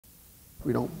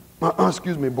We don't,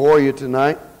 excuse me, bore you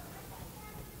tonight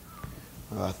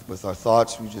with our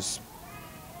thoughts. We just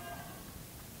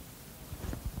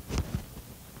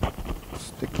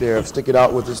stick it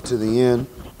out with us to the end.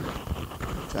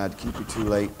 Try to keep you too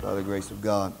late by the grace of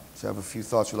God. So I have a few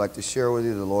thoughts we'd like to share with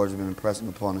you. The Lord has been impressing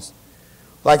upon us.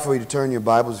 I'd like for you to turn your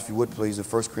Bibles, if you would please, to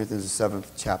 1 Corinthians, the 7th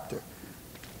chapter.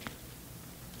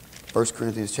 1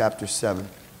 Corinthians chapter 7.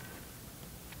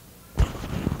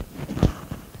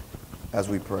 As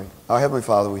we pray. Our Heavenly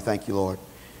Father, we thank you, Lord,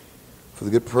 for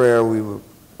the good prayer we were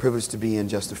privileged to be in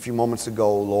just a few moments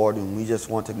ago, Lord, and we just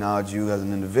want to acknowledge you as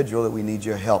an individual that we need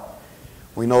your help.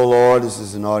 We know, Lord, this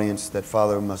is an audience that,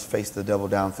 Father, must face the devil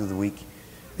down through the week.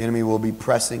 The enemy will be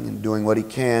pressing and doing what he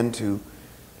can to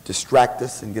distract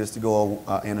us and get us to go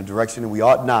in a direction that we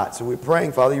ought not. So we're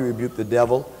praying, Father, you rebuke the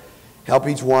devil. Help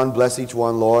each one, bless each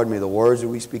one, Lord. May the words that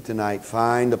we speak tonight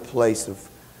find a place of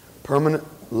permanent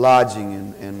lodging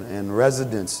and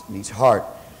residence in each heart.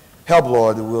 Help,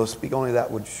 Lord, that we'll speak only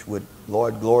that which would,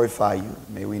 Lord, glorify you.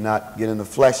 May we not get in the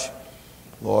flesh,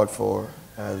 Lord, for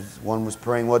as one was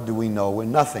praying, what do we know? We're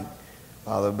nothing,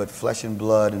 Father, but flesh and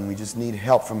blood, and we just need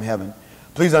help from heaven.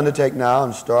 Please undertake now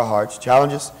and stir our hearts,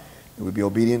 challenge us, and we'll be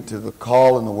obedient to the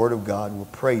call and the word of God, and we'll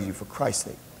praise you for Christ's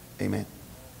sake. Amen.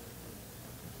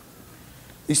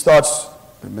 These thoughts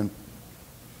have been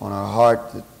on our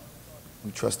heart that we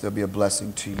trust they'll be a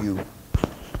blessing to you.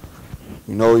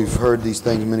 We know you've heard these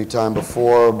things many times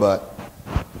before, but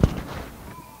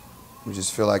we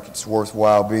just feel like it's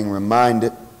worthwhile being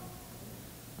reminded,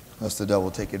 lest the devil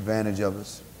take advantage of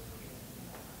us.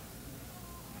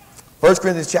 1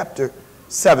 Corinthians chapter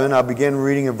 7, I'll begin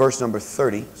reading in verse number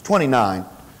 30. It's 29,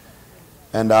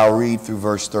 and I'll read through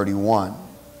verse 31.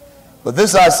 But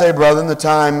this I say, brethren, the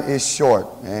time is short,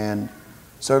 and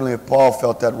certainly if Paul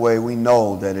felt that way, we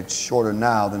know that it's shorter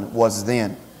now than it was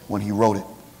then when he wrote it.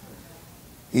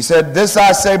 He said, This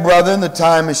I say, brethren, the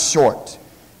time is short.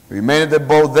 It remaineth that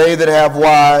both they that have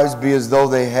wives be as though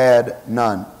they had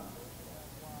none.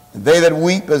 And they that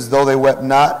weep as though they wept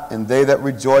not, and they that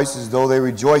rejoice as though they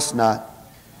rejoiced not,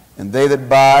 and they that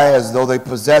buy as though they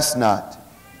possess not,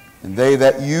 and they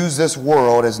that use this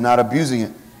world as not abusing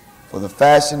it, for the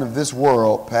fashion of this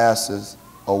world passes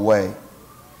away.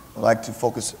 I'd like to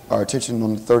focus our attention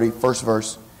on the 31st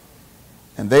verse.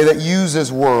 And they that use this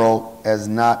world as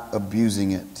not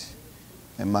abusing it.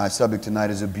 And my subject tonight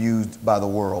is abused by the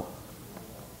world.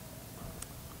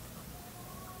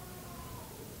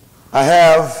 I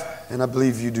have, and I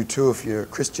believe you do too if you're a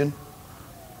Christian,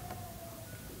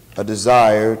 a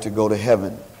desire to go to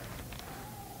heaven.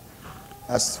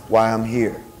 That's why I'm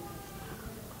here.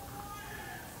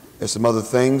 There's some other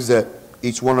things that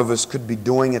each one of us could be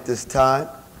doing at this time.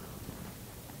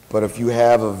 But if you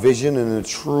have a vision and a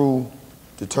true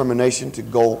determination to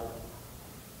go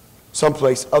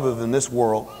someplace other than this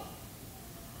world,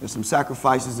 there's some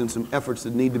sacrifices and some efforts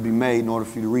that need to be made in order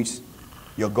for you to reach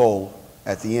your goal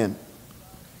at the end.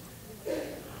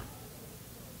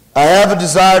 I have a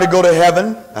desire to go to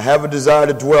heaven. I have a desire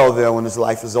to dwell there when this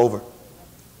life is over.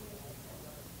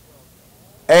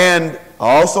 And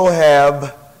I also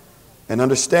have an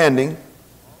understanding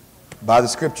by the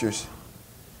Scriptures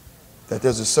that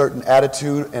there's a certain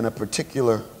attitude and a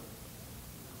particular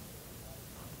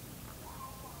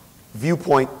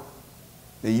viewpoint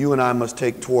that you and I must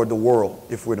take toward the world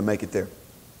if we're to make it there.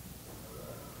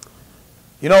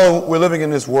 You know, we're living in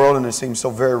this world and it seems so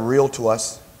very real to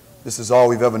us. This is all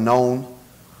we've ever known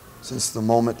since the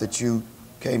moment that you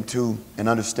came to an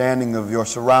understanding of your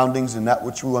surroundings and that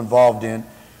which you were involved in.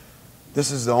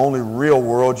 This is the only real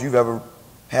world you've ever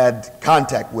had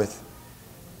contact with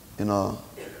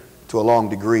to a long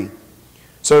degree.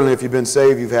 Certainly if you've been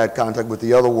saved, you've had contact with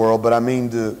the other world, but I mean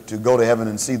to go to heaven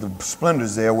and see the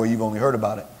splendors there where you've only heard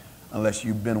about it, unless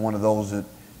you've been one of those that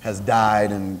has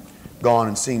died and gone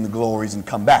and seen the glories and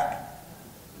come back.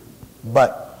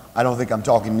 But I don't think I'm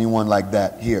talking to anyone like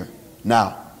that here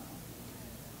now.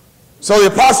 So the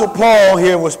Apostle Paul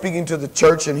here was speaking to the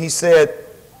church, and he said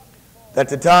that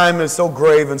the time is so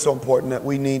grave and so important that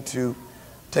we need to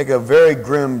take a very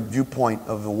grim viewpoint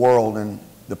of the world and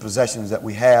the possessions that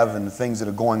we have and the things that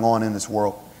are going on in this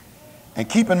world. And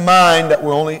keep in mind that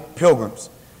we're only pilgrims.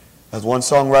 As one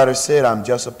songwriter said, I'm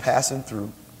just a passing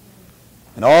through.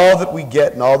 And all that we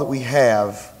get and all that we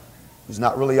have is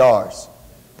not really ours,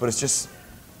 but it's just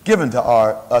given to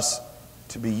us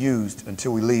to be used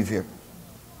until we leave here.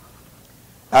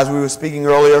 As we were speaking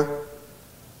earlier,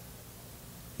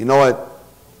 you know,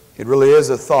 it really is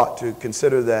a thought to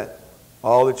consider that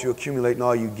all that you accumulate and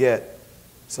all you get,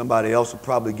 somebody else will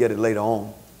probably get it later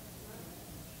on.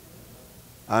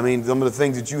 I mean, some of the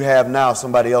things that you have now,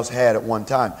 somebody else had at one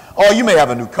time. Oh, you may have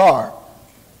a new car.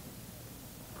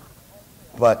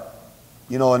 But,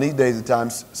 you know, in these days of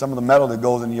times, some of the metal that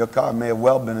goes into your car may have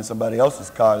well been in somebody else's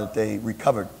car that they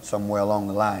recovered somewhere along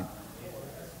the line.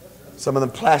 Some of the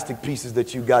plastic pieces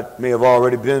that you got may have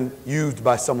already been used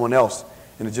by someone else,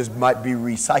 and it just might be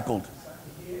recycled.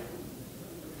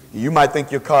 You might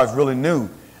think your car is really new.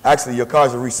 Actually, your car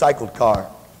is a recycled car.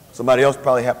 Somebody else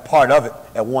probably had part of it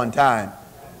at one time.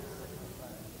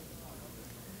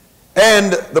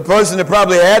 And the person that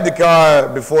probably had the car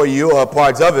before you, or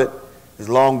parts of it, is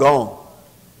long gone.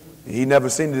 He never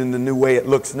seen it in the new way it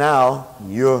looks now.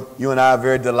 You and I are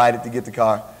very delighted to get the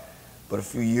car. But a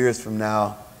few years from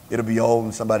now, it'll be old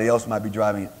and somebody else might be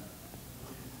driving it.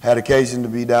 I had occasion to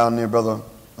be down near Brother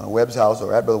Webb's house,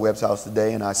 or at Brother Webb's house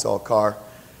today, and I saw a car.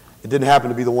 It didn't happen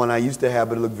to be the one I used to have,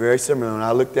 but it looked very similar. When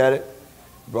I looked at it,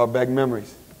 it brought back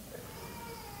memories.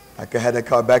 I had that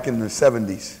car back in the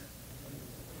 70s,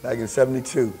 back in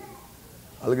 72.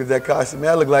 I looked at that car, I said,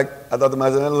 man, I thought to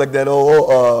myself, I looked like that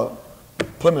old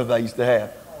Plymouth I used to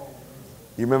have.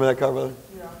 You remember that car, brother?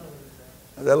 Yeah,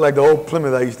 I remember that. Like the old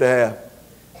Plymouth I used to have.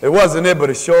 It wasn't it,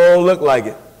 but it sure looked like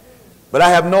it. But I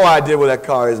have no idea where that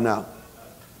car is now.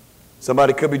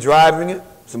 Somebody could be driving it.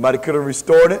 Somebody could have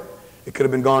restored it. It could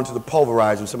have been gone to the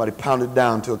pulverizer and somebody pounded it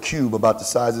down to a cube about the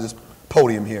size of this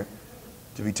podium here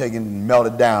to be taken and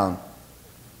melted down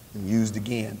and used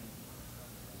again.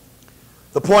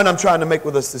 The point I'm trying to make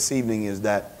with us this evening is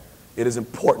that it is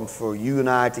important for you and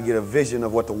I to get a vision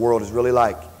of what the world is really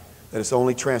like, that it's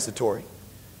only transitory.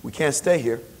 We can't stay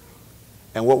here,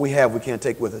 and what we have we can't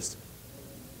take with us.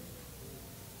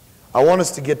 I want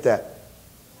us to get that.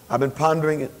 I've been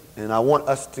pondering it, and I want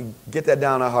us to get that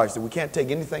down in our hearts, that we can't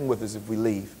take anything with us if we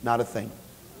leave. Not a thing.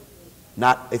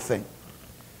 Not a thing.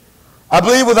 I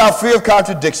believe without fear of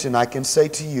contradiction, I can say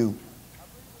to you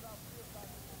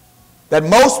that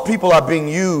most people are being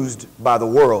used by the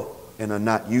world and are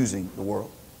not using the world.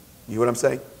 You hear what I'm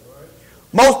saying?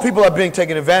 Most people are being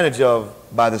taken advantage of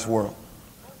by this world.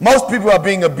 Most people are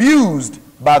being abused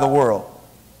by the world.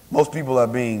 Most people are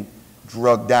being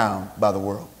drugged down by the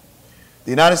world.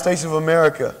 The United States of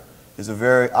America is a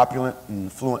very opulent and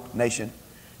affluent nation.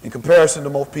 In comparison to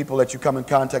most people that you come in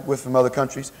contact with from other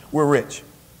countries, we're rich.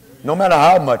 No matter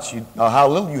how much or how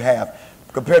little you have,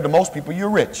 compared to most people, you're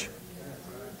rich.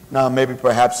 Now, maybe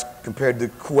perhaps compared to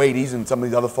Kuwaitis and some of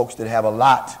these other folks that have a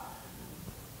lot,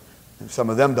 and some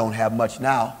of them don't have much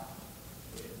now,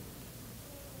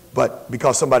 but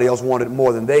because somebody else wanted it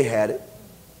more than they had it.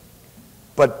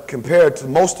 But compared to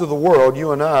most of the world,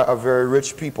 you and I are very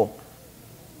rich people.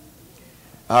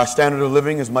 Our standard of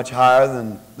living is much higher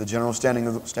than the general standard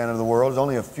of the world. There's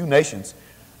only a few nations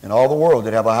in all the world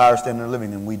that have a higher standard of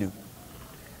living than we do.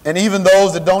 And even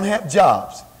those that don't have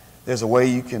jobs, there's a way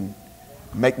you can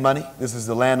make money. This is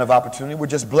the land of opportunity. We're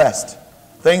just blessed.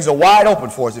 Things are wide open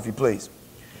for us, if you please.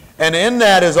 And in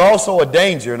that is also a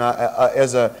danger, and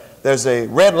there's a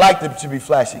red light that should be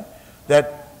flashing,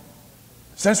 that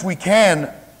since we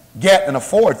can get and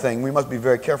afford things, we must be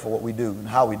very careful what we do and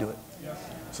how we do it,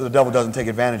 so the devil doesn't take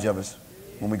advantage of us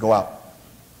when we go out.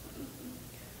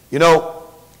 You know,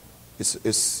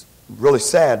 it's really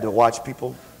sad to watch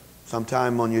people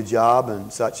sometime on your job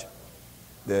and such.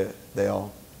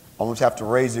 They'll almost have to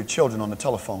raise their children on the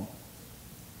telephone.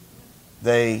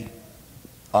 They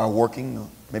are working,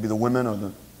 maybe the women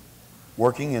are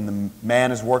working and the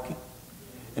man is working.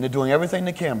 And they're doing everything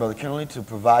they can, Brother Kennedy, to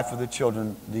provide for their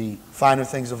children the finer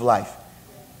things of life.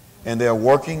 And they're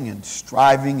working and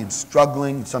striving and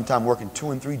struggling, and sometimes working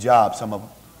 2 and 3 jobs, some of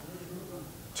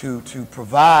them, to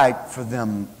provide for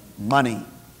them money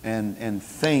and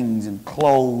things and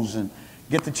clothes and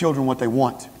get the children what they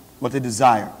want, what they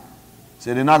desire.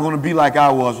 So they're not going to be like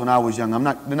I was when I was young.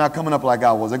 They're not coming up like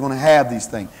I was. They're going to have these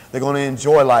things. They're going to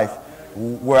enjoy life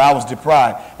where I was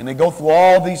deprived. And they go through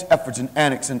all these efforts and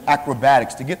antics and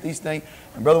acrobatics to get these things.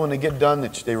 And brother, when they get done,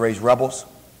 they raise rebels.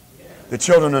 The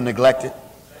children are neglected.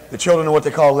 The children are what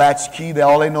they call latchkey.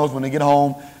 All they know is when they get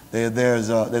home, there's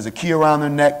a key around their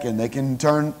neck, and they can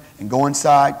turn and go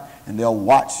inside, and they'll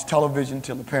watch television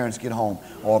till the parents get home.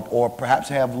 Or perhaps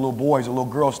have little boys or little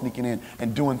girls sneaking in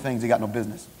and doing things they got no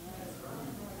business.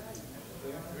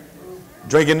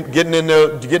 Drinking, getting in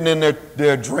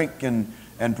their drink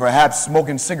and perhaps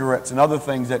smoking cigarettes and other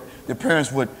things that their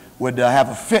parents would have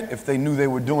a fit if they knew they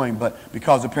were doing, but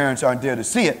because the parents aren't there to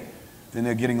see it, then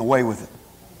they're getting away with it.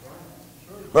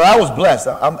 But I was blessed.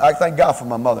 I thank God for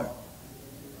my mother.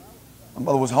 My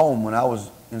mother was home when I was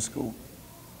in school.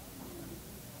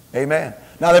 Amen.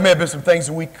 Now, there may have been some things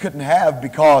that we couldn't have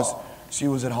because she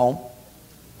was at home.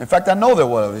 In fact, I know there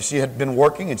was. If she had been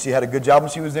working and she had a good job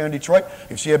when she was there in Detroit,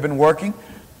 if she had been working,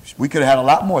 we could have had a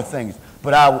lot more things.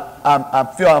 But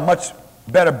I feel I'm much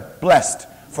better blessed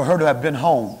for her to have been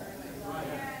home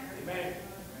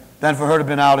than for her to have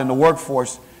been out in the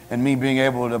workforce and me being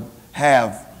able to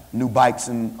have new bikes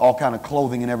and all kind of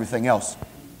clothing and everything else.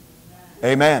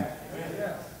 Amen.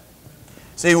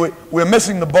 See, we're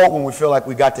missing the boat when we feel like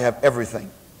we got to have everything.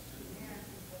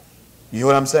 You hear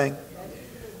what I'm saying?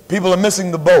 People are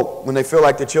missing the boat when they feel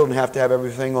like their children have to have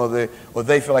everything, or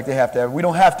they feel like they have to have. We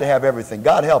don't have to have everything.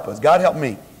 God help us. God help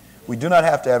me. We do not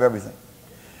have to have everything.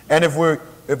 And if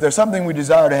there's something we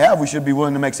desire to have, we should be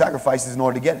willing to make sacrifices in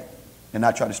order to get it and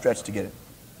not try to stretch to get it.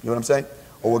 You know what I'm saying?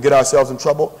 Or we'll get ourselves in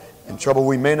trouble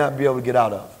we may not be able to get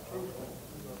out of.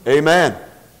 Amen.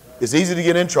 It's easy to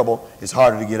get in trouble. It's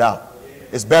harder to get out.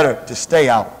 It's better to stay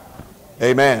out.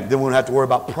 Amen. Then we don't have to worry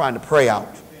about trying to pray out.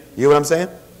 You know what I'm saying?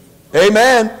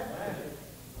 Amen.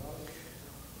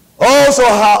 Also,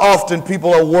 how often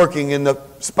people are working and the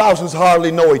spouses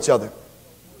hardly know each other.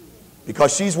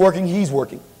 Because she's working, he's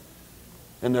working.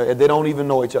 And they don't even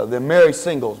know each other. They're married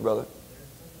singles, brother.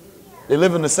 They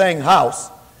live in the same house.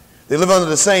 They live under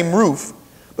the same roof,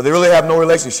 but they really have no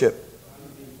relationship.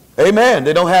 Amen.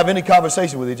 They don't have any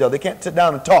conversation with each other. They can't sit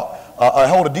down and talk or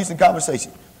hold a decent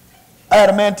conversation. I had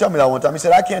a man tell me that one time. He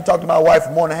said, I can't talk to my wife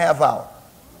for more than a half hour.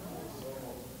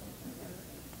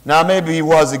 Now, maybe he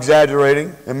was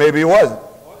exaggerating, and maybe he wasn't.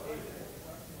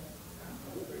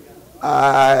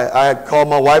 I had called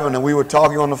my wife, and we were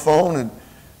talking on the phone,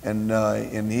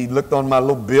 and he looked on my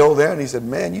little bill there, and he said,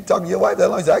 man, you talking to your wife that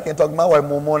long? He said, I can't talk to my wife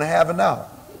more than half an hour.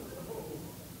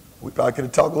 We probably could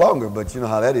have talked longer, but you know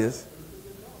how that is.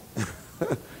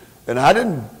 And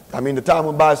the time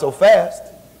went by so fast.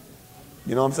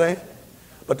 You know what I'm saying?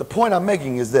 But the point I'm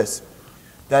making is this,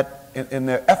 that in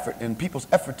their effort, in people's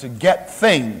effort to get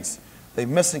things, they're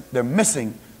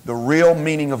missing the real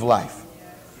meaning of life.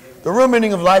 The real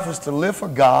meaning of life is to live for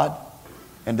God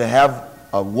and to have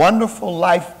a wonderful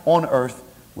life on earth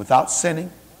without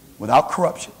sinning, without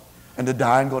corruption, and to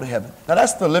die and go to heaven. Now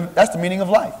that's the meaning of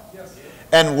life.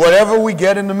 And whatever we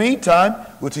get in the meantime,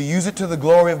 we're to use it to the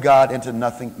glory of God and to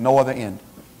no other end.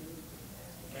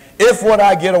 If what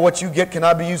I get or what you get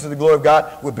cannot be used to the glory of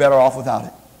God, we're better off without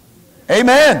it.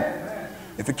 Amen.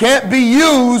 If it can't be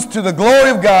used to the glory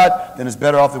of God, then it's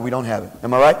better off that we don't have it.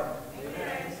 Am I right?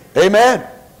 Amen.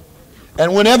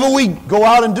 And whenever we go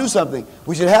out and do something,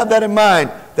 we should have that in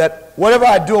mind, that whatever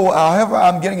I do, however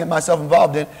I'm getting myself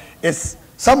involved in, it's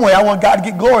some way I want God to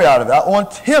get glory out of it. I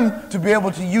want Him to be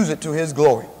able to use it to His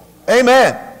glory.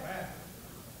 Amen.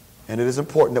 And it is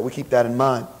important that we keep that in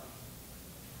mind.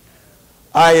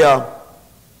 I'm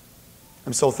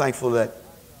so thankful that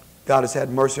God has had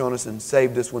mercy on us and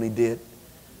saved us when He did.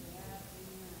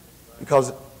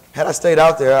 Because had I stayed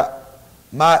out there,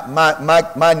 my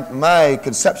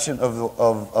conception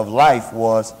of life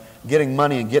was getting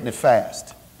money and getting it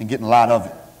fast and getting a lot of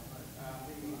it.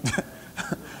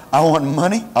 I want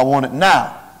money. I want it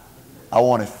now. I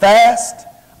want it fast.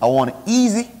 I want it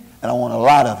easy. And I want a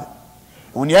lot of it.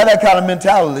 And when you have that kind of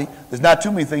mentality, there's not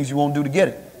too many things you won't do to get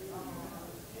it.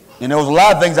 And there was a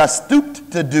lot of things I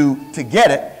stooped to do to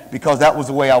get it because that was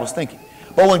the way I was thinking.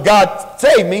 But when God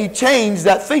saved me, He changed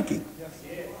that thinking.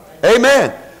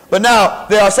 Amen. But now,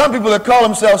 there are some people that call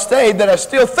themselves saved that are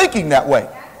still thinking that way.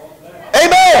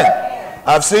 Amen.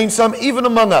 I've seen some even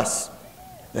among us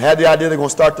that had the idea they're going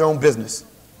to start their own business.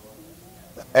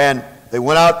 And they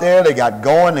went out there, they got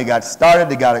going, they got started,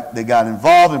 they got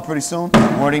involved, and pretty soon they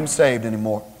weren't even saved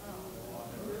anymore.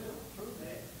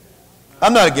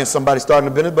 I'm not against somebody starting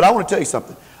a business, but I want to tell you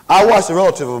something. I watched a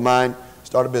relative of mine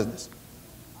start a business.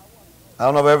 I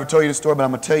don't know if I ever told you the story, but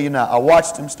I'm going to tell you now. I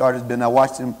watched him start his business. I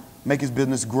watched him make his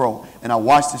business grow. And I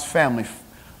watched his family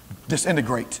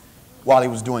disintegrate while he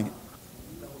was doing it.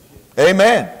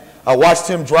 Amen. I watched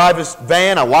him drive his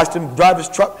van. I watched him drive his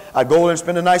truck. I'd go over and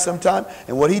spend the night sometime.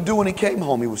 And what he'd do when he came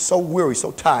home, he was so weary,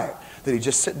 so tired, that he'd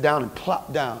just sit down and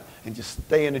plop down and just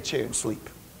stay in the chair and sleep.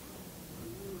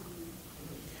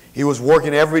 He was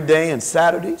working every day and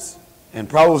Saturdays, and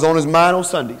probably was on his mind on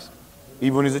Sundays,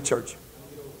 even when he was at church.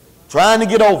 Trying to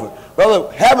get over.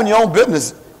 Brother, having your own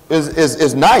business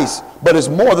is nice, but it's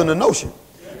more than a notion.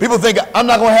 People think I'm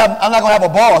not going to have a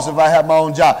boss if I have my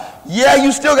own job. Yeah,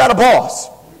 you still got a boss.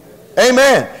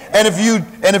 Amen. And if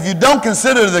you don't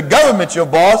consider the government your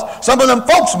boss, some of them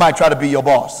folks might try to be your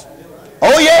boss.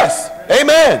 Oh yes.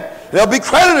 Amen. There'll be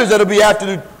creditors that'll be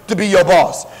after to be your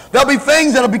boss. There'll be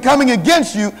things that'll be coming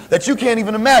against you that you can't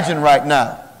even imagine right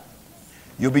now.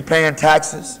 You'll be paying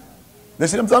taxes.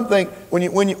 Listen, something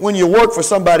when you work for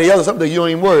somebody else, something you don't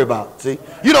even worry about. See,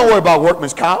 you don't worry about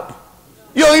workman's comp.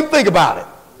 You don't even think about it.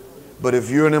 But if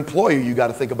you're an employer, you got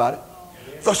to think about it.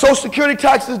 So Social Security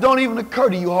taxes don't even occur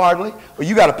to you hardly. Well,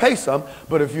 you got to pay some,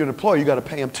 but if you're an employer, you got to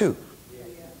pay them too.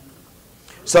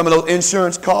 Some of those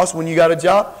insurance costs when you got a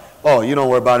job, oh, you don't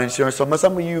worry about insurance. Some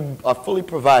of you are fully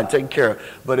provided, taken care of.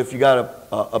 But if you got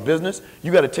a business,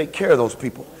 you got to take care of those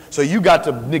people. So you got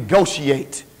to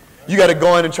negotiate. You got to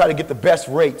go in and try to get the best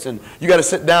rates, and you got to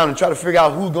sit down and try to figure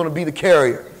out who's going to be the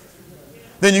carrier.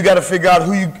 Then you got to figure out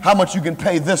how much you can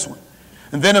pay this one.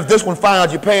 And then if this one finds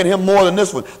out you're paying him more than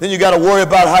this one, then you got to worry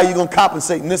about how you're going to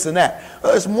compensate and this and that.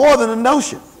 Well, it's more than a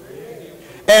notion.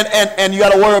 And you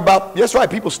got to worry about, that's right,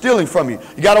 people stealing from you.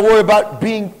 You got to worry about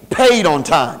being paid on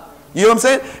time. You know what I'm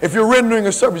saying? If you're rendering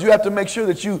a service, you have to make sure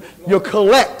that you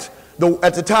collect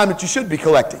at the time that you should be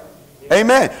collecting.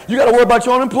 Amen. You got to worry about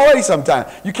your own employees sometimes.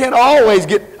 You can't always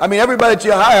everybody that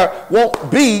you hire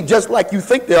won't be just like you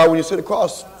think they are when you sit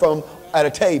across from at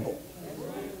a table.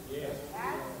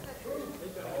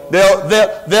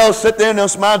 They'll sit there and they'll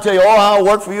smile and tell you, oh, I'll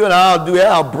work for you and I'll do that.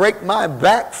 I'll break my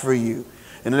back for you.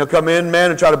 And then they'll come in, man,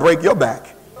 and try to break your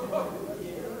back.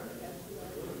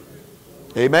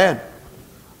 Amen.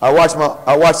 I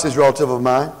watched this relative of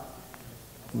mine.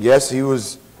 Yes, he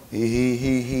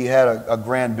had a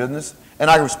grand business, and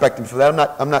I respect him for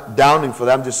that. I'm not downing for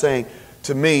that. I'm just saying,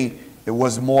 to me, it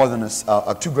was more than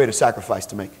a too great a sacrifice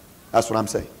to make. That's what I'm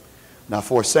saying. Now,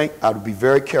 for a saint, I would be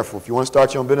very careful. If you want to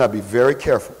start your own business, I'd be very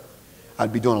careful.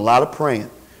 I'd be doing a lot of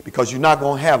praying, because you're not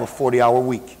going to have a 40-hour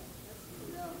week.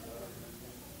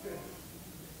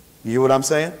 You hear what I'm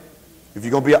saying? If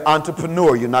you're going to be an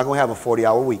entrepreneur, you're not going to have a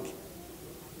 40-hour week.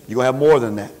 You're going to have more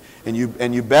than that. And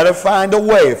you better find a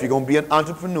way, if you're going to be an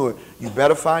entrepreneur, you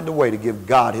better find a way to give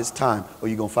God his time, or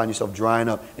you're going to find yourself drying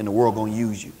up and the world going to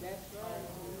use you.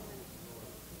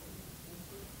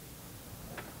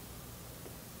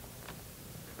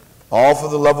 All for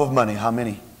the love of money. How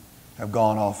many have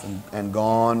gone off and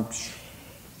gone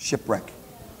shipwreck?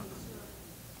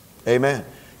 Amen.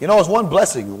 You know, it's one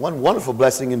blessing, one wonderful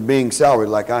blessing in being salaried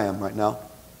like I am right now,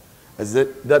 is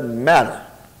it doesn't matter.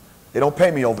 They don't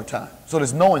pay me overtime. So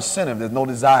there's no incentive, there's no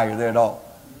desire there at all.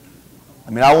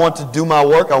 I mean, I want to do my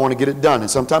work, I want to get it done.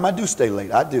 And sometimes I do stay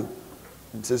late, I do.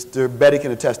 And Sister Betty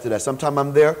can attest to that. Sometimes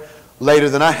I'm there later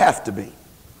than I have to be.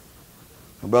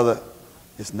 And brother,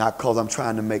 it's not because I'm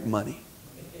trying to make money.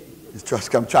 It's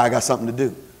just I got something to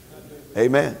do.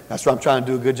 Amen. That's why I'm trying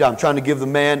to do a good job. I'm trying to give the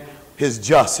man his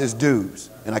dues.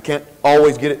 And I can't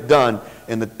always get it done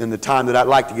in the time that I'd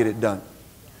like to get it done.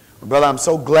 But brother, I'm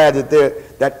so glad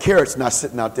that carrot's not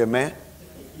sitting out there, man.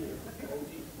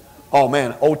 Oh,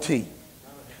 man, OT.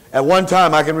 At one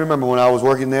time, I can remember when I was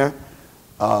working there,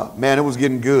 man, it was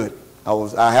getting good.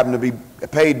 I happened to be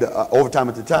paid overtime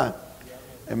at the time.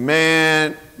 And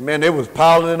man, they was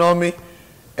piling it on me.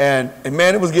 And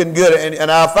man, it was getting good.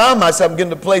 And I found myself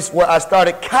getting to a place where I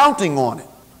started counting on it.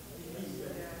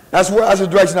 That's the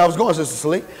direction I was going, Sister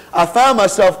Celie. I found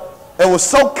myself, it was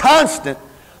so constant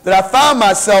that I found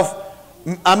myself,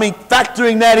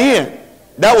 factoring that in.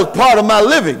 That was part of my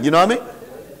living, you know what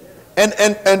I mean?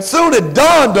 And soon it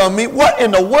dawned on me, what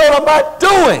in the world am I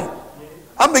doing?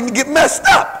 I'm going to get messed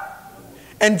up.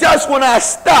 And just when I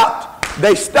stopped,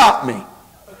 they stopped me.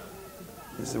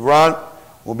 They said, Ron,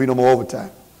 won't be no more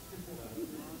overtime.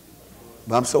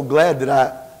 But I'm so glad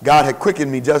that God had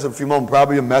quickened me just a few moments,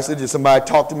 probably a message or somebody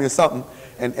talked to me or something,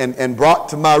 and brought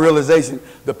to my realization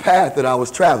the path that I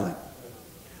was traveling.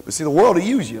 But see, the world will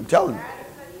use you, I'm telling you.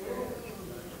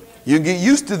 You can get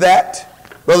used to that.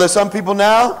 Well, there's some people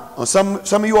now, on some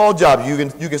of you all jobs, you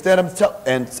can stand up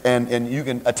and you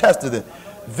can attest to this,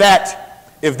 that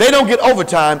if they don't get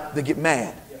overtime, they get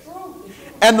mad.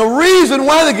 And the reason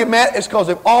why they get mad is because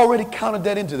they've already counted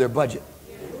that into their budget.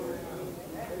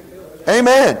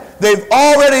 Amen. They've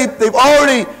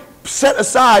already set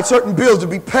aside certain bills to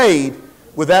be paid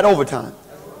with that overtime.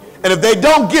 And if they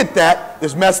don't get that,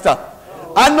 it's messed up.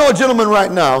 I know a gentleman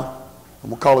right now, I'm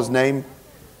going to call his name,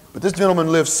 but this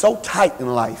gentleman lives so tight in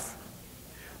life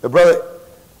that, brother,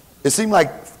 it seemed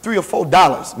like $3 or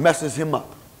 $4 messes him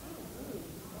up.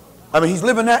 I mean, he's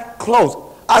living that close.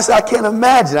 I said, I can't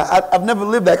imagine. I've never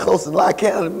lived that close in life. I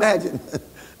can't imagine.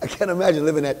 I can't imagine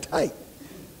living that tight.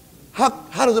 How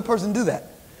does a person do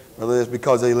that? Well, it's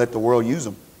because they let the world use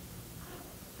them.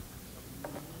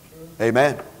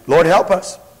 Amen. Lord, help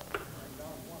us.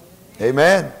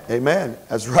 Amen. Amen.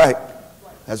 That's right.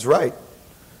 That's right.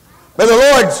 May the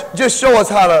Lord just show us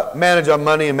how to manage our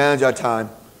money and manage our time,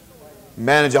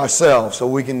 manage ourselves so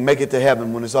we can make it to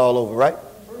heaven when it's all over, right?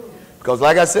 Because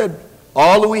like I said,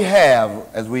 all that we have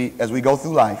as we go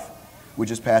through life, we're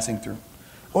just passing through.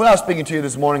 When I was speaking to you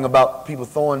this morning about people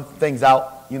throwing things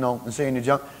out, and saying you're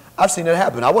junk, I've seen it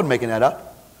happen. I wasn't making that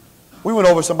up. We went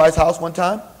over to somebody's house one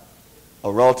time.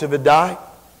 A relative had died.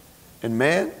 And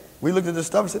man, we looked at this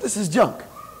stuff and said, this is junk.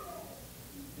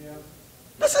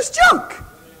 This is junk.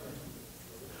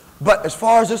 But as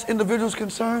far as this individual is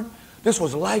concerned, this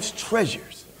was life's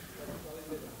treasures.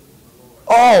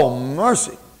 Oh,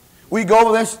 mercy. We go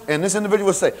over this, and this individual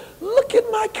would say, look at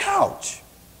my couch.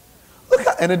 Look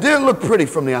how, and it didn't look pretty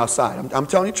from the outside. I'm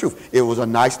telling you the truth. It was a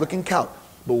nice looking couch.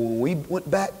 But when we went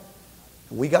back,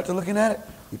 and we got to looking at it,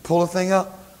 we pulled the thing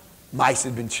up, mice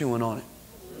had been chewing on it.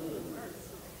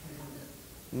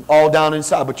 All down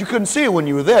inside. But you couldn't see it when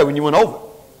you were there, when you went over.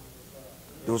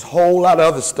 There was a whole lot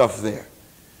of other stuff there.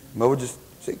 But we just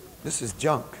say, this is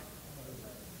junk.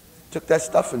 Took that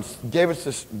stuff and gave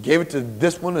it to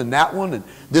this one and that one and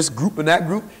this group and that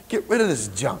group. Get rid of this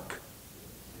junk.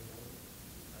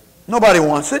 Nobody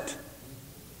wants it.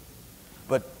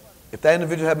 But if that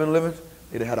individual had been living,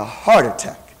 they'd have had a heart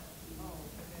attack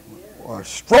or a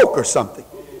stroke or something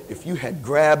if you had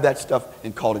grabbed that stuff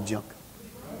and called it junk.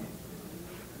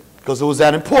 Because it was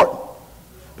that important.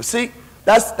 But see,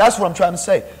 that's what I'm trying to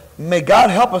say. May God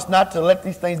help us not to let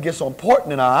these things get so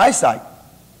important in our eyesight.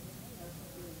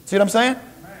 See what I'm saying?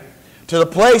 To the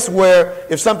place where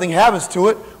if something happens to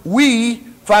it, we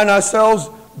find ourselves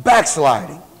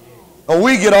backsliding. Or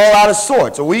we get all out of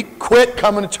sorts. Or we quit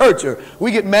coming to church. Or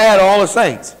we get mad at all the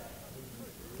saints.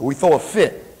 Or we throw a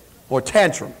fit or a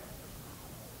tantrum.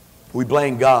 We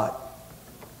blame God.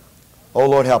 Oh,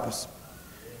 Lord, help us.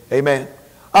 Amen.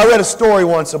 I read a story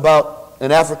once about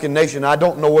an African nation. I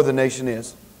don't know where the nation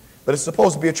is, but it's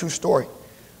supposed to be a true story.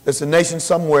 It's a nation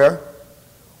somewhere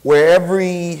where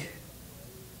maybe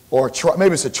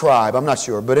it's a tribe, I'm not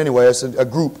sure, but anyway, it's a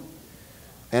group.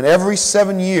 And every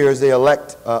 7 years they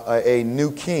elect a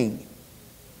new king.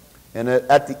 And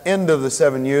at the end of the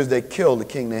 7 years, they kill the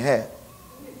king they had.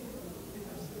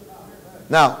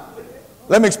 Now,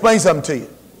 let me explain something to you.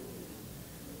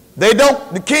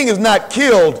 The king is not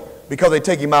killed because they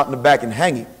take him out in the back and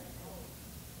hang him.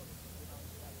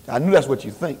 I knew that's what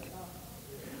you think.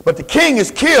 But the king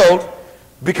is killed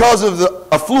because of the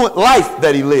affluent life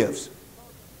that he lives.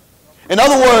 In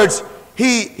other words,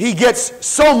 he gets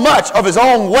so much of his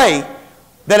own way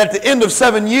that at the end of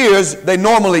 7 years, they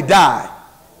normally die.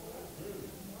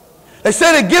 They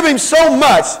say they give him so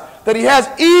much that he has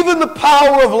even the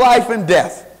power of life and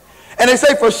death. And they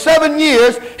say for 7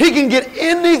 years, he can get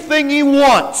anything he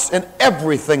wants and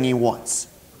everything he wants.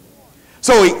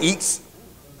 So he eats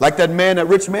like that man, that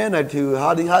rich man,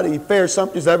 how did he fare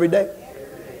sumptuous every day?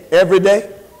 Every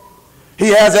day. He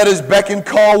has at his beck and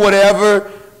call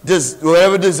whatever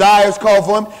desires call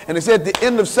for him. And they say at the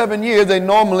end of 7 years, they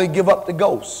normally give up the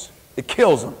ghost. It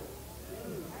kills them.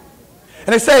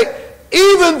 And they say,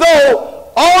 even though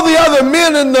all the other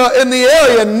men in the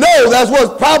area know that's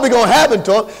what's probably going to happen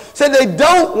to them, said they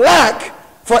don't lack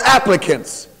for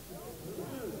applicants.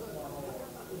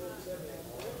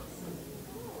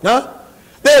 Huh?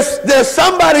 There's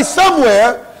somebody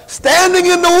somewhere standing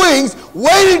in the wings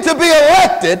waiting to be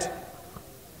elected,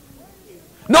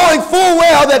 knowing full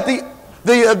well that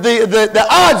the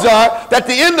odds are that at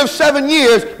the end of 7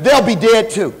 years they'll be dead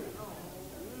too.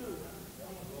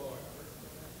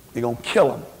 You're going to kill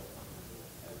them.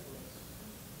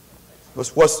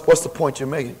 What's the point you're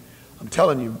making? I'm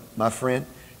telling you, my friend,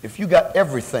 if you got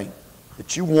everything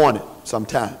that you wanted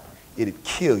sometime, it'd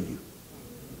kill you.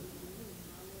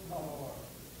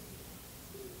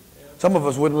 Some of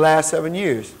us wouldn't last 7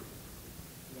 years.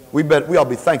 We ought to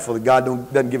be thankful that God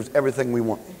doesn't give us everything we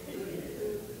want.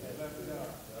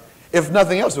 If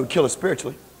nothing else, it would kill us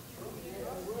spiritually.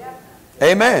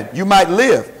 Amen. You might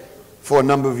live for a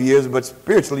number of years, but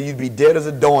spiritually you'd be dead as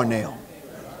a doornail.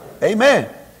 Amen.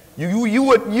 You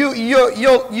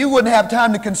wouldn't have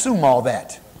time to consume all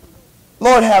that.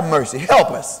 Lord have mercy.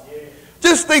 Help us.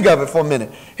 Just think of it for a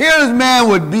minute. Here this man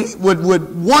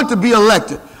would want to be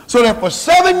elected. So that for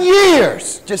 7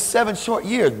 years, just 7 short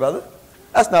years, brother.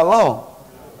 That's not long.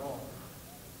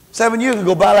 7 years will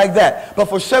go by like that. But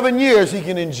for 7 years, he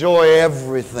can enjoy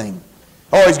everything.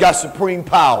 Oh, he's got supreme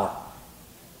power.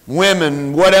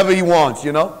 Women, whatever he wants,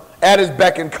 at his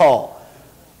beck and call.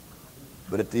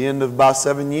 But at the end of about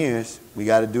 7 years, we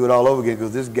got to do it all over again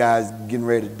because this guy's getting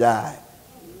ready to die.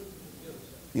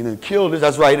 He done killed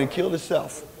that's right, he done killed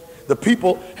himself. The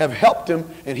people have helped him,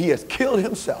 and he has killed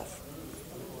himself.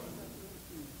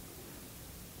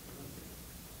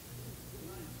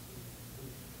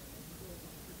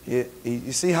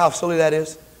 You see how silly that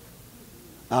is?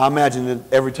 Now, I imagine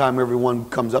that every time everyone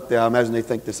comes up there, I imagine they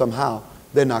think that somehow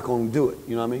they're not going to do it.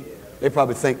 You know what I mean? They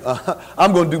probably think,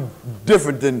 I'm going to do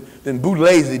different than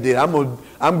Bootlazy did. I'm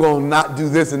going to not do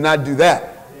this and not do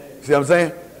that. See what I'm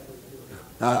saying?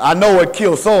 I know what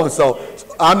kills so-and-so,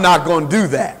 so I'm not going to do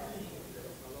that.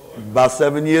 About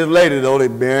 7 years later, though, they're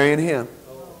burying him.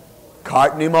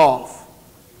 Carting him off.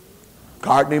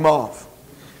 Carting him off.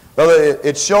 Brother,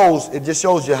 it just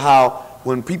shows you how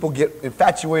when people get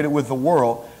infatuated with the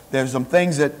world, there's some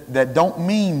things that don't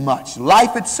mean much.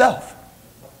 Life itself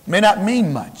may not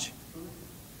mean much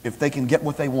if they can get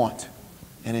what they want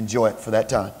and enjoy it for that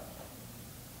time.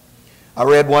 I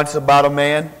read once about a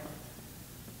man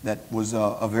that was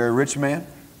a very rich man,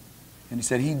 and he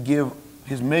said he'd give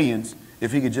his millions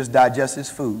if he could just digest his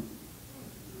food.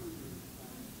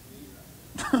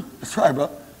 That's right, bro.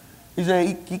 He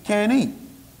said he can't eat.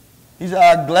 He said,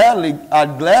 I'd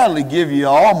gladly give you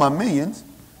all my millions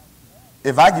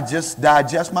if I could just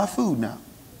digest my food now.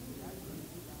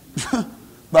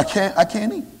 But I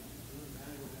can't eat.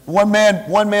 One man,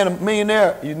 a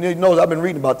millionaire, you know, I've been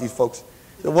reading about these folks.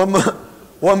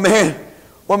 One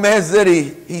man said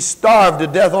he starved to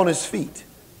death on his feet.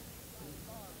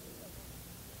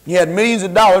 He had millions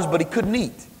of dollars, but he couldn't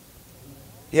eat.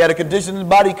 He had a condition in his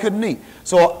body he couldn't eat.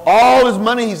 So all his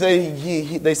money,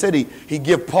 they said he'd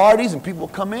give parties and people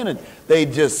would come in and they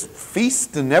just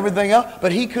feast and everything else,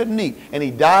 but he couldn't eat. And he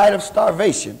died of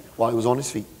starvation while he was on his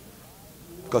feet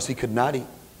because he could not eat.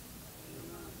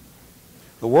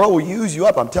 The world will use you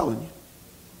up, I'm telling you.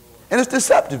 And it's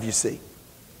deceptive, you see.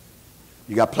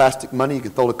 You got plastic money, you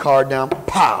can throw the card down,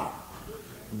 pow.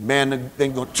 Man, the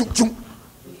thing going choom, choom.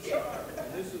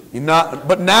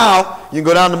 But now you can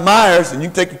go down to Myers and you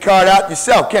can take your card out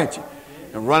yourself, can't you?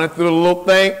 And run it through the little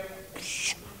thing.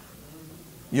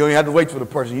 You don't even have to wait for the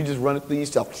person. You just run it through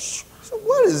yourself. So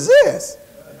what is this?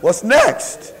 What's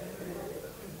next?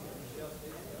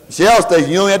 Shell station.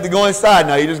 You don't have to go inside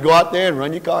now. You just go out there and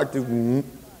run your card through.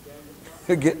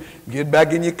 Get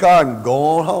back in your car and go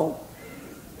on home.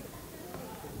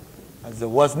 I said,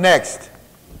 what's next?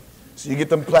 So you get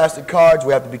them plastic cards.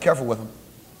 We have to be careful with them.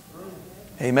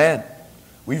 Amen.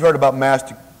 We've heard about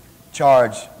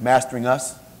MasterCharge mastering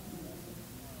us.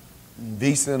 And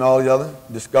Visa and all the other.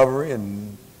 Discovery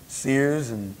and Sears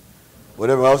and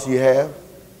whatever else you have.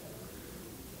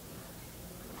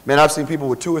 Man, I've seen people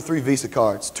with 2 or 3 Visa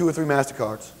cards, 2 or 3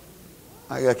 MasterCards.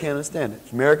 I can't understand it.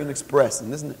 It's American Express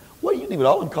and this and that. What do you need with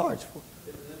all them cards for?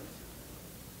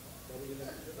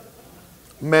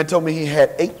 A man told me he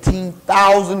had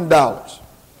 $18,000.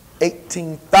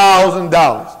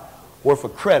 $18,000 worth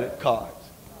of credit cards.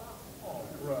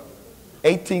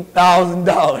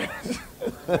 $18,000.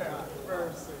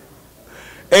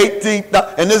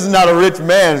 $18,000. And this is not a rich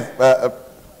man.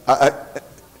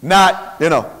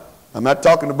 I'm not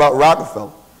talking about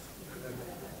Rockefeller.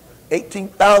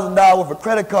 $18,000 worth of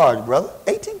credit cards, brother.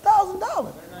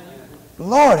 $18,000.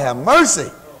 Lord have mercy.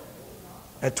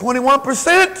 At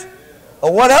 21%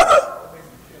 or whatever.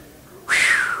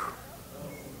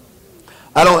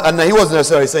 He wasn't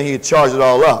necessarily saying he'd charge it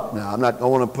all up. Now, I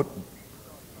want to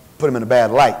put him in a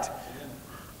bad light.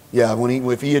 Yeah,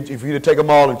 if he'd take them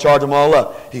all and charge them all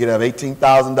up, he could have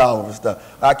 $18,000 for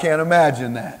stuff. I can't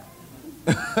imagine that.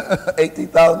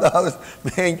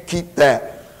 $18,000, man, keep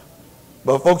that.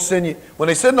 But folks when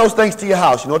they send those things to your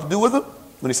house, you know what to do with them?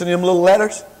 When they send you them little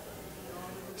letters?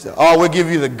 They say, oh, we'll give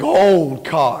you the gold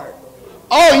card.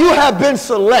 Oh, you have been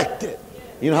selected.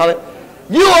 You know how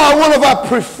you are one of our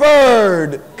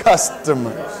preferred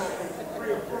customers.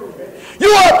 You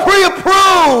are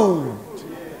pre-approved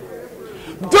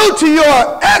due to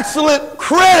your excellent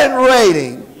credit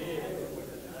rating.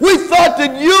 We thought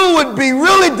that you would be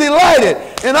really delighted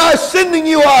in our sending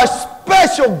you our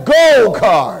special gold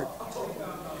card.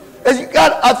 As you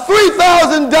got a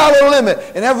 $3,000 limit,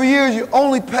 and every year you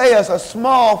only pay us a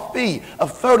small fee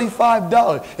of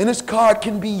 $35, and this card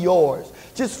can be yours.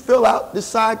 Just fill out the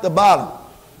side at the bottom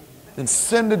and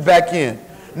send it back in.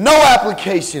 No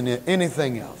application in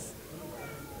anything else.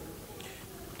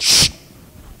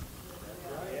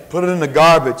 Put it in the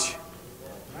garbage.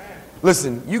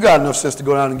 Listen, you got enough sense to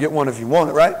go down and get one if you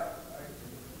want it, right?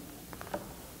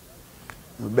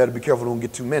 We better be careful don't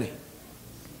get too many.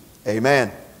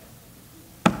 Amen.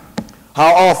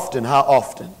 How often?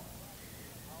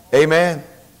 Amen.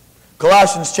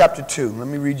 Colossians chapter 2. Let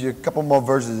me read you a couple more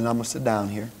verses and I'm going to sit down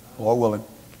here, Lord willing.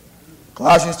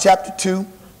 Colossians chapter 2,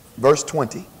 verse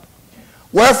 20.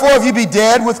 Wherefore, if you be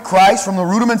dead with Christ from the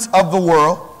rudiments of the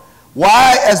world,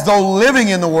 why, as though living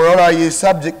in the world, are you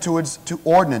subject to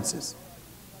ordinances?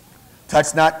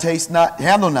 Touch not, taste not,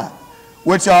 handle not,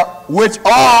 which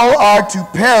all are to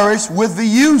perish with the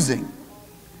using,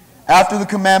 after the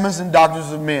commandments and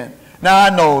doctrines of men. Now, I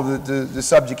know that the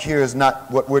subject here is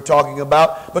not what we're talking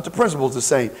about, but the principle is the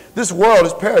same. This world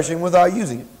is perishing with our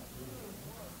using it.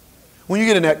 When you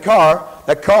get in that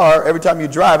car, every time you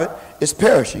drive it, it's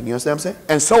perishing. You understand what I'm saying?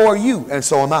 And so are you, and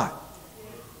so am I.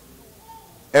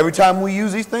 Every time we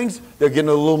use these things, they're getting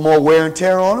a little more wear and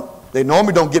tear on them. They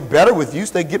normally don't get better with use.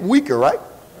 They get weaker, right?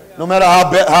 No matter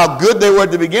how good they were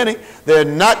at the beginning, they're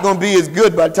not going to be as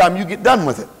good by the time you get done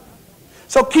with it.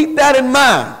 So keep that in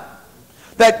mind,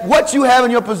 that what you have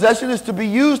in your possession is to be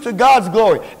used to God's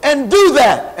glory. And do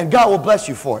that, and God will bless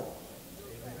you for it.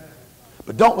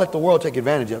 But don't let the world take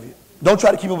advantage of you. Don't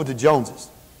try to keep up with the Joneses.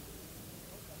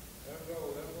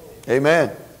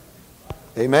 Amen.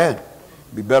 Amen.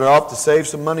 Be better off to save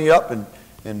some money up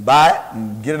and buy it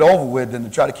and get it over with than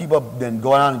to try to keep up, than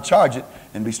go out and charge it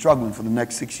and be struggling for the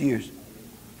next 6 years.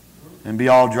 And be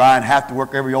all dry and have to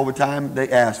work every overtime they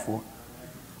ask for.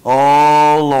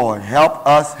 Oh, Lord, help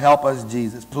us,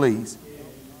 Jesus, please.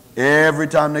 Every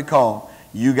time they call,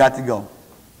 you got to go.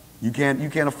 You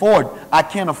can't afford, I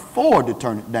can't afford to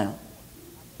turn it down.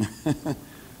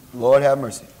 Lord have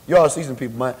mercy. You ought to see some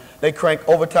people, man. They crank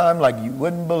overtime like you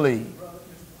wouldn't believe.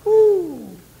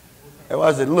 Woo. And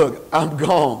I said, look, I'm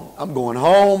gone. I'm going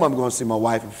home. I'm going to see my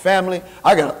wife and family.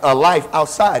 I got a life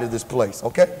outside of this place,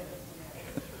 okay?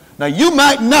 Now, you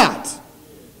might not.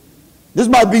 This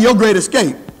might be your great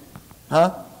escape.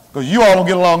 Huh? Because you all don't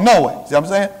get along no way. See what I'm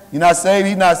saying? You're not saved,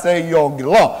 he's not saved, you all don't get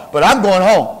along. But I'm going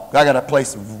home. I got a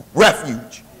place of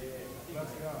refuge.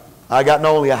 I got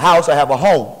not only a house, I have a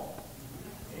home.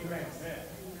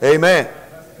 Amen.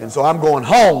 And so I'm going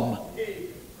home.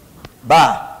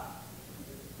 Bye.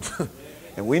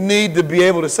 And we need to be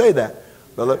able to say that.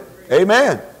 Brother.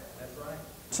 Amen.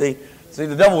 See,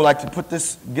 the devil would like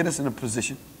to get us in a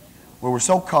position where we're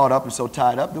so caught up and so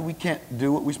tied up that we can't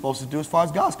do what we're supposed to do as far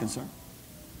as God's concerned.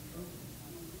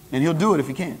 And he'll do it if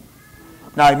he can.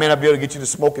 Now, he may not be able to get you to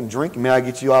smoke and drink. He may not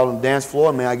get you out on the dance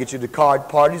floor. He may not get you to card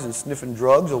parties and sniffing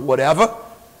drugs or whatever.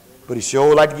 But he sure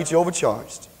would like to get you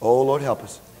overcharged. Oh, Lord, help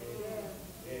us.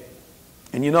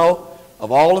 And you know,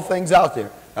 of all the things out there,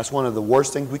 that's one of the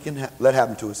worst things we can let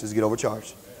happen to us is get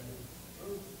overcharged.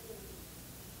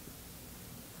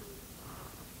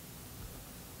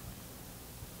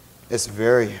 It's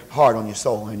very hard on your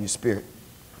soul and your spirit.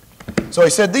 So he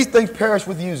said, these things perish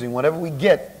with using. Whatever we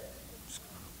get,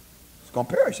 it's going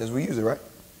to perish as we use it, right?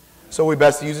 So we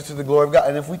best use it to the glory of God.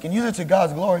 And if we can use it to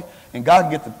God's glory and God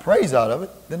can get the praise out of it,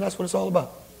 then that's what it's all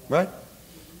about, right?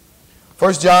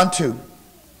 1 John 2.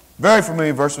 Very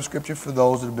familiar verse of Scripture for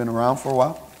those that have been around for a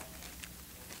while.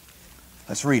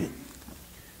 Let's read it.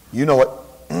 You know it,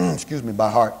 excuse me,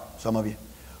 by heart, some of you.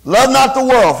 Love not the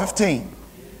world, 15.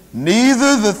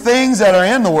 Neither the things that are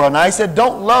in the world. Now he said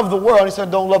don't love the world. He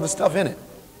said don't love the stuff in it.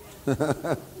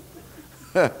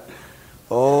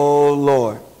 Oh,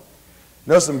 Lord.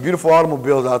 There's some beautiful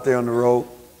automobiles out there on the road.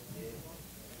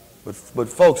 But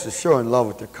folks are sure in love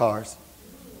with their cars.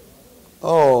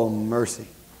 Oh, mercy.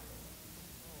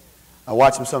 I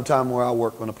watch them sometime where I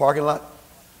work on the parking lot.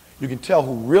 You can tell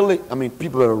who really,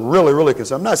 people that are really, really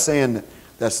concerned. I'm not saying that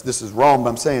this is wrong, but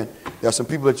I'm saying there are some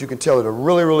people that you can tell that are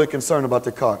really, really concerned about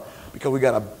their car because we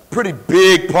got a pretty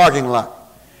big parking lot.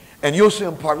 And you'll see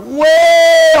them park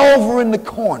way over in the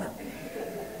corner.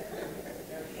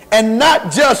 And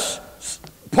not just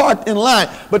parked in line,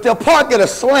 but they'll park at a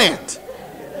slant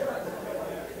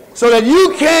so that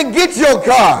you can't get your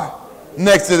car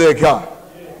next to their car.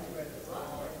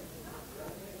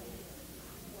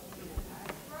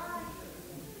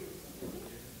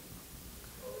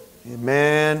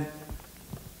 Man,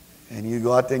 and you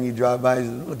go out there and you drive by and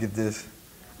you say, look at this.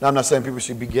 Now, I'm not saying people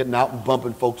should be getting out and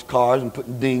bumping folks' cars and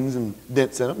putting dings and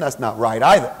dents in them. That's not right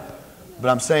either. But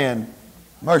I'm saying,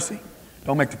 mercy.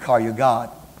 Don't make the car your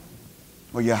God,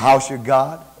 or your house your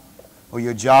God, or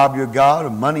your job your God, or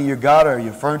money your God, or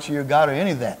your furniture your God, or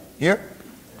any of that. Here,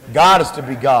 God is to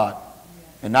be God,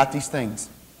 and not these things.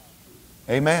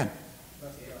 Amen.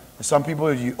 And some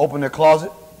people, you open their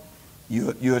closet,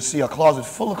 you see a closet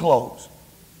full of clothes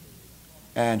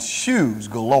and shoes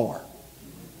galore.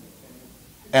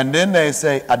 And then they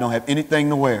say, I don't have anything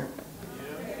to wear.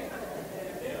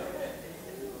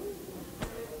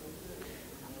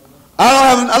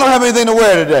 I don't have anything to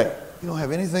wear today. You don't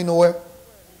have anything to wear?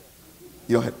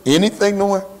 You don't have anything to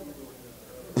wear?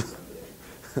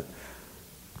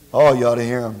 Oh, you ought to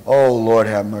hear them. Oh, Lord,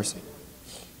 have mercy.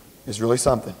 It's really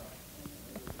something.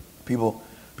 People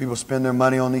spend their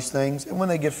money on these things, and when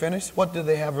they get finished, what do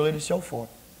they have really to show for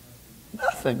it?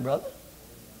 Nothing, brother.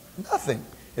 Nothing.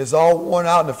 It's all worn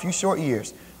out in a few short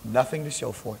years. Nothing to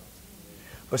show for it.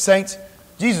 But saints,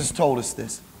 Jesus told us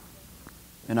this.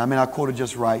 And I mean, I quoted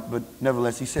just right, but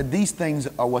nevertheless, he said, these things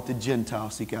are what the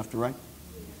Gentiles seek after, right?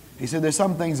 He said, there's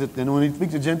some things that, and when he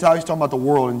speaks to Gentiles, he's talking about the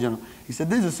world in general. He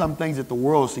said, these are some things that the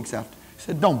world seeks after. He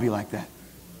said, don't be like that.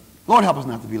 Lord, help us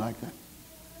not to be like that.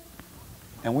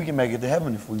 And we can make it to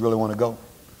heaven if we really want to go.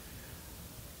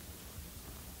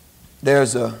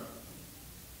 There's a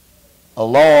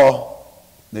law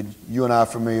that you and I are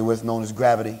familiar with known as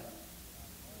gravity.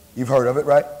 You've heard of it,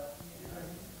 right?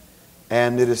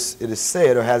 And it is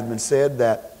said, or has been said,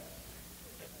 that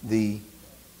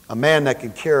a man that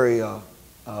could carry a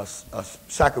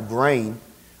sack of grain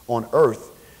on earth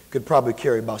could probably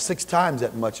carry about 6 times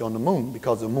that much on the moon,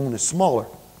 because the moon is smaller.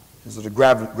 And so the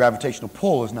gravitational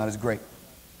pull is not as great.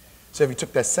 So if you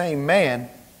took that same man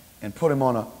and put him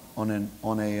on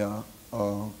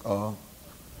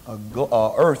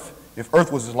Earth, if Earth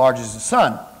was as large as the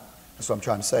sun, that's what I'm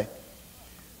trying to say,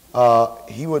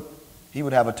 he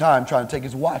would have a time trying to take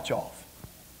his watch off.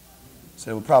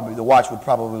 So the watch would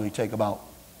probably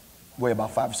weigh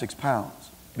about 5 or 6 pounds.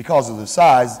 Because of the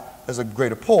size, there's a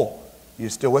greater pull. You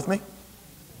still with me?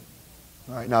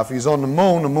 All right. Now, if he's on the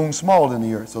moon's smaller than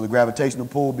the earth, so the gravitational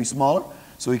pull would be smaller,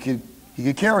 so he could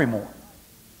carry more.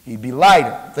 He'd be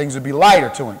lighter. Things would be lighter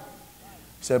to him.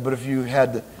 He said, but if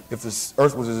the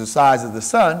earth was the size of the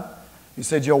sun, he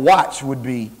said your watch would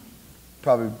be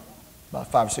probably about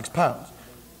 5 or 6 pounds.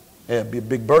 Yeah, it'd be a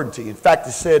big burden to you. In fact,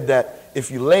 it said that if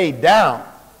you laid down,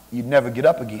 you'd never get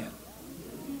up again.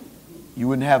 You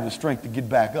wouldn't have the strength to get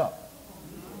back up.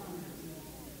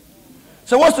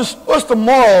 So what's the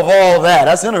moral of all that?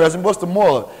 That's interesting. What's the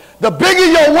moral of it? The bigger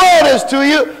your world is to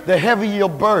you, the heavier your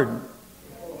burden.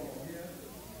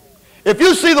 If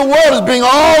you see the world as being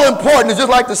all important, it's just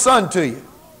like the sun to you.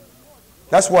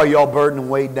 That's why y'all burdened and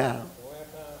weighed down.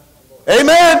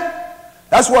 Amen?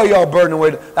 That's why y'all burdened and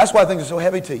weighed down. That's why things are so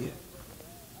heavy to you.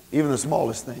 Even the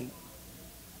smallest thing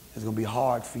is going to be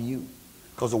hard for you,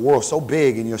 because the world's so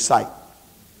big in your sight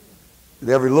that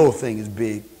every little thing is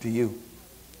big to you.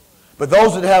 But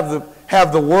those that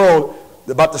have the world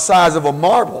about the size of a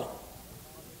marble,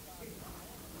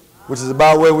 which is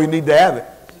about where we need to have it.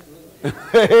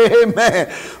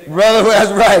 Amen. Brother,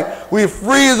 that's right. We're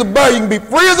free as a bird. You can be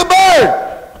free as a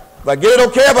bird. If I get it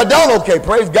okay, if I don't, okay.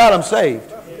 Praise God, I'm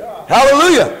saved.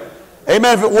 Hallelujah.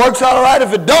 Amen. If it works out all right,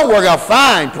 if it don't work out,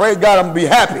 fine. Praise God, I'm going to be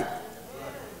happy.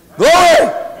 Glory.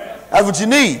 That's what you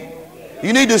need.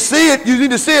 You need to see it. You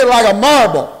need to see it like a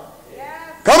marble.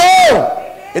 Come on.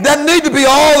 It doesn't need to be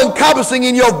all encompassing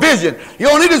in your vision. You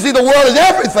don't need to see the world as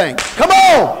everything. Come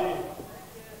on.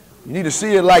 You need to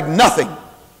see it like nothing.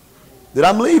 That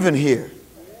I'm leaving here.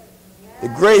 The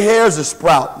gray hairs are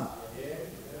sprouting.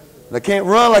 And I can't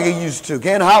run like I used to.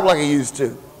 Can't hop like I used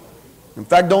to. In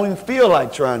fact, don't even feel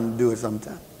like trying to do it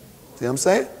sometimes. See what I'm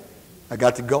saying? I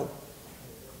got to go.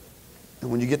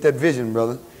 And when you get that vision,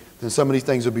 brother, then some of these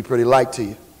things will be pretty light to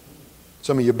you.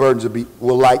 Some of your burdens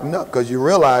will lighten up, because you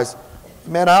realize,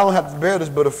 man, I don't have to bear this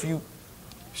but a few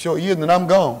short years and then I'm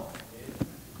gone.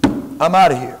 I'm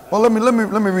out of here. Well, let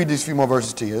me read these few more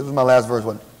verses to you. This was my last verse,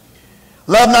 wasn't it?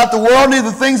 Love not the world,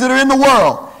 neither the things that are in the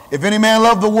world. If any man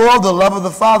love the world, the love of the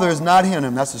Father is not in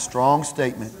him. That's a strong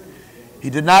statement.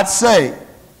 He did not say,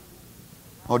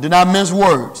 or did not mince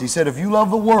words. He said, if you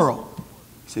love the world,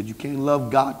 he said, you can't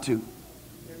love God too.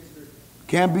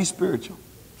 Can't be spiritual.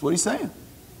 That's what he's saying.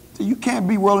 So you can't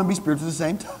be world and be spiritual at the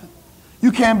same time.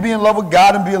 You can't be in love with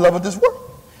God and be in love with this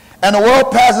world. And the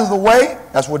world passes away.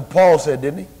 That's what Paul said,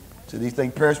 didn't he? So these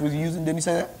things perish with using. Didn't he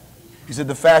say that? He said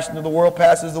the fashion of the world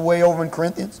passes away over in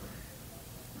Corinthians.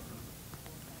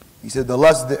 He said the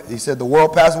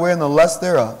world passes away and the lust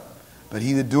thereof. But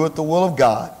he that doeth the will of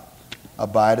God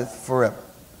abideth forever.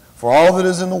 For all that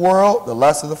is in the world, the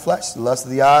lust of the flesh, the lust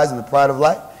of the eyes, and the pride of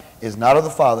life, is not of the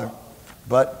Father,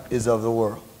 but is of the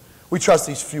world. We trust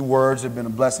these few words have been a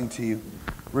blessing to you.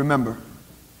 Remember,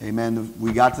 amen,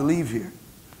 we got to leave here,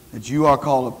 that you are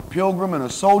called a pilgrim and a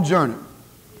sojourner,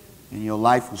 and your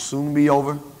life will soon be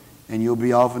over, and you'll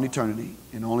be off in eternity,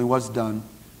 and only what's done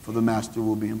for the Master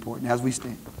will be important. As we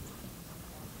stand.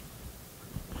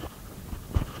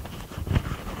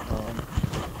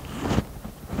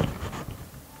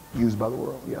 Used by the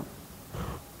world, yeah.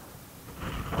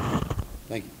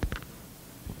 Thank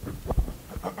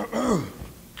you.